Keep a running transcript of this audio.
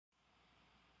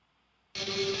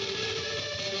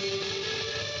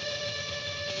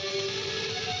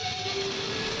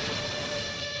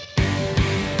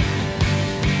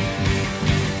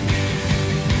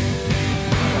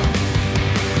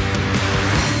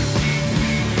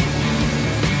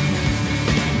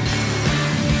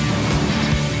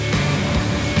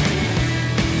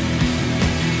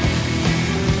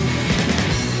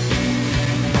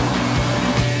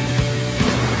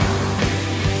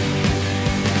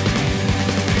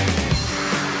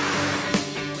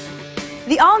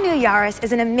The all-new Yaris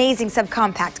is an amazing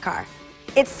subcompact car.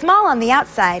 It's small on the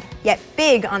outside, yet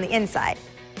big on the inside.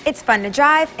 It's fun to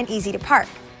drive and easy to park.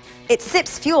 It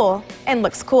sips fuel and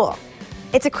looks cool.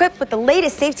 It's equipped with the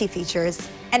latest safety features,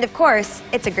 and of course,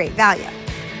 it's a great value.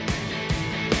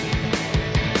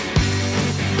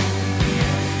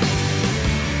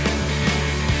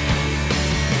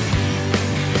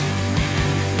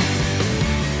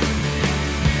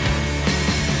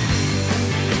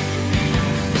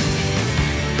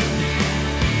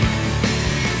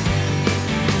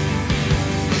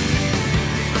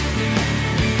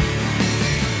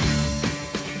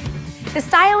 The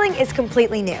styling is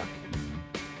completely new.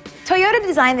 Toyota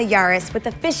designed the Yaris with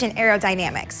efficient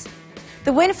aerodynamics.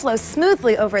 The wind flows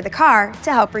smoothly over the car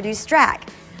to help reduce drag.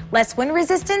 Less wind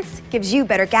resistance gives you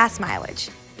better gas mileage.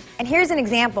 And here's an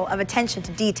example of attention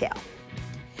to detail.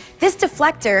 This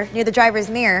deflector near the driver's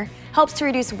mirror helps to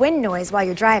reduce wind noise while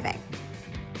you're driving.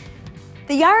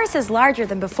 The Yaris is larger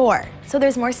than before, so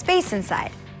there's more space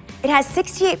inside. It has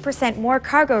 68% more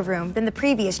cargo room than the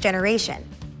previous generation.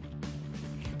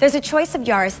 There's a choice of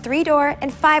Yaris 3-door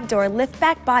and 5-door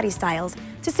liftback body styles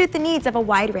to suit the needs of a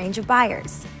wide range of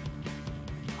buyers.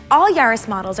 All Yaris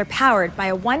models are powered by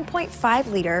a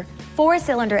 1.5-liter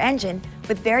 4-cylinder engine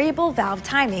with variable valve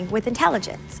timing with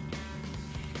intelligence.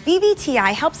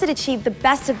 VVTi helps it achieve the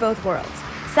best of both worlds,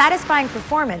 satisfying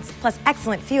performance plus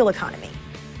excellent fuel economy.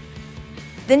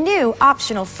 The new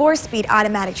optional 4-speed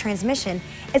automatic transmission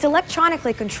is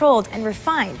electronically controlled and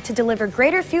refined to deliver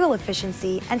greater fuel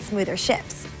efficiency and smoother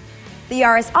shifts. The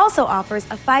Yaris also offers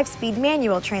a 5-speed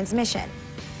manual transmission.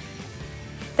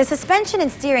 The suspension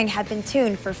and steering have been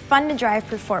tuned for fun-to-drive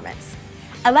performance.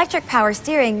 Electric power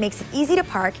steering makes it easy to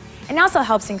park and also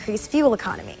helps increase fuel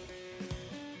economy.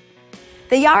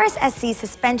 The Yaris SC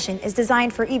suspension is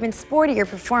designed for even sportier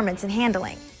performance and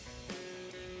handling.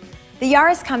 The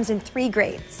Yaris comes in 3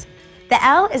 grades. The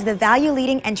L is the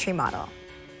value-leading entry model.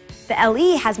 The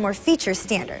LE has more features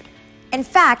standard. In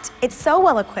fact, it's so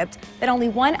well equipped that only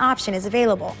one option is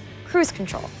available: cruise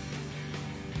control.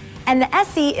 And the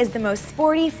SE is the most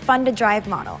sporty, fun-to-drive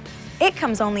model. It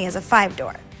comes only as a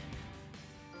 5-door.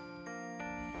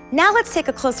 Now let's take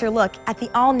a closer look at the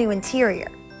all-new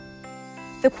interior.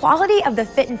 The quality of the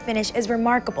fit and finish is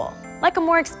remarkable, like a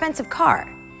more expensive car.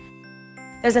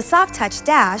 There's a soft-touch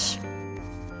dash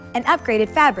and upgraded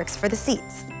fabrics for the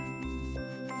seats.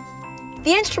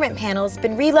 The instrument panel has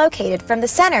been relocated from the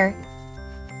center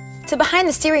to behind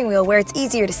the steering wheel where it's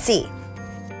easier to see.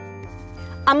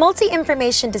 A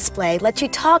multi-information display lets you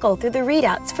toggle through the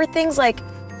readouts for things like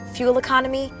fuel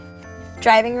economy,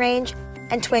 driving range,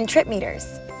 and twin trip meters.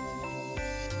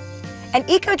 An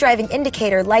eco-driving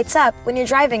indicator lights up when you're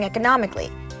driving economically.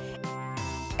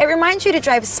 It reminds you to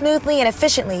drive smoothly and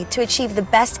efficiently to achieve the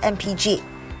best MPG.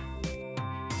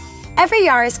 Every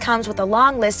Yaris comes with a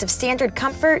long list of standard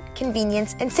comfort,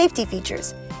 convenience, and safety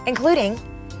features, including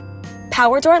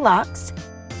power door locks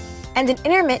and an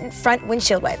intermittent front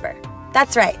windshield wiper.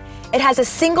 That's right, it has a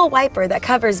single wiper that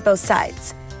covers both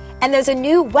sides. And there's a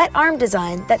new wet arm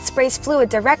design that sprays fluid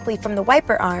directly from the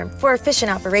wiper arm for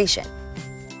efficient operation.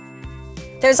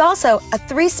 There's also a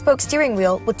 3-spoke steering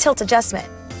wheel with tilt adjustment,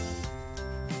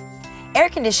 air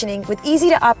conditioning with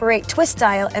easy-to-operate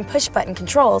twist-style and push-button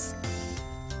controls,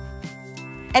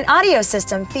 an audio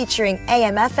system featuring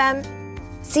AM/FM,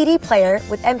 CD player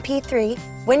with MP3,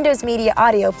 Windows Media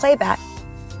Audio playback,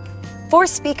 4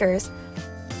 speakers,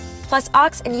 plus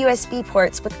aux and USB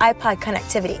ports with iPod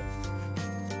connectivity,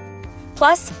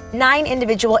 plus 9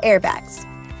 individual airbags,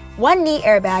 1 knee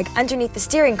airbag underneath the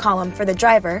steering column for the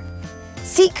driver,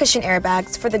 seat cushion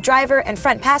airbags for the driver and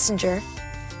front passenger,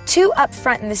 2 up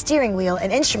front in the steering wheel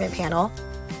and instrument panel,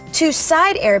 2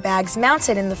 side airbags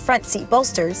mounted in the front seat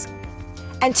bolsters,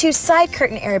 and 2 side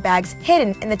curtain airbags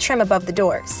hidden in the trim above the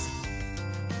doors.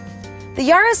 The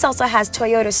Yaris also has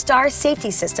Toyota's Star safety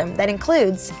system that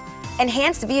includes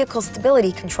enhanced vehicle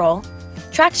stability control,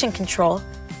 traction control,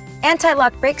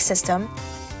 anti-lock brake system,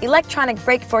 electronic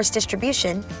brake force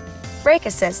distribution, brake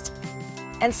assist,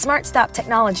 and smart stop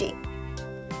technology.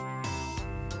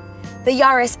 The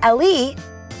Yaris LE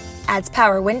adds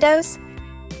power windows,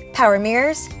 power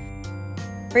mirrors,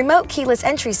 remote keyless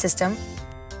entry system,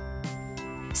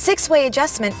 6-way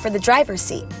adjustment for the driver's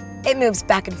seat. It moves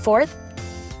back and forth,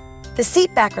 the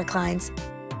seat back reclines,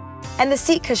 and the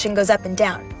seat cushion goes up and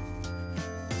down.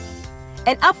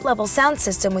 An up-level sound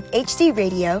system with HD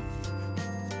radio,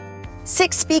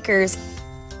 6 speakers,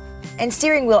 and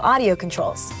steering wheel audio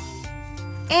controls,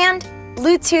 and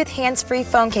Bluetooth hands-free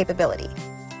phone capability,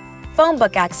 phone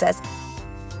book access,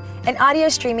 and audio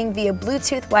streaming via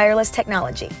Bluetooth wireless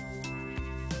technology.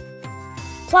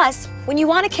 Plus, when you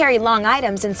want to carry long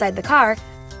items inside the car,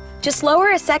 just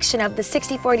lower a section of the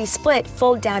 60/40 split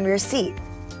fold-down rear seat.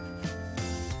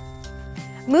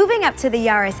 Moving up to the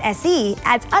Yaris SE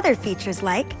adds other features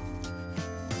like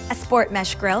a sport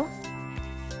mesh grille,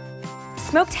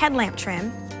 smoked headlamp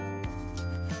trim,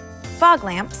 fog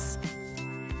lamps,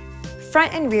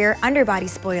 front and rear underbody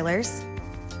spoilers,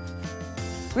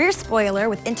 rear spoiler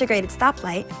with integrated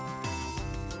stoplight,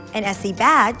 an SE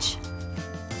badge,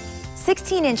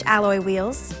 16-inch alloy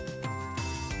wheels,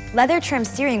 leather trim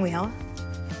steering wheel,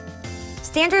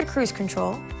 standard cruise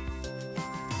control,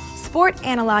 sport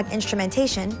analog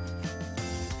instrumentation,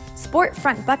 sport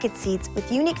front bucket seats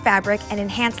with unique fabric and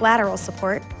enhanced lateral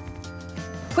support,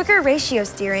 quicker ratio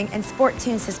steering and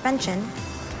sport-tuned suspension,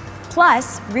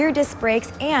 plus rear disc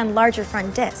brakes and larger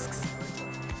front discs.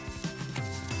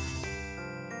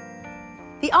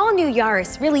 The all-new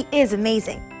Yaris really is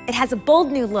amazing. It has a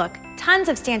bold new look, tons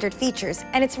of standard features,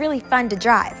 and it's really fun to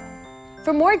drive.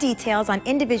 For more details on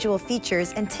individual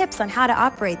features and tips on how to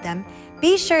operate them,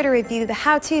 be sure to review the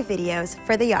how-to videos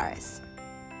for the Yaris.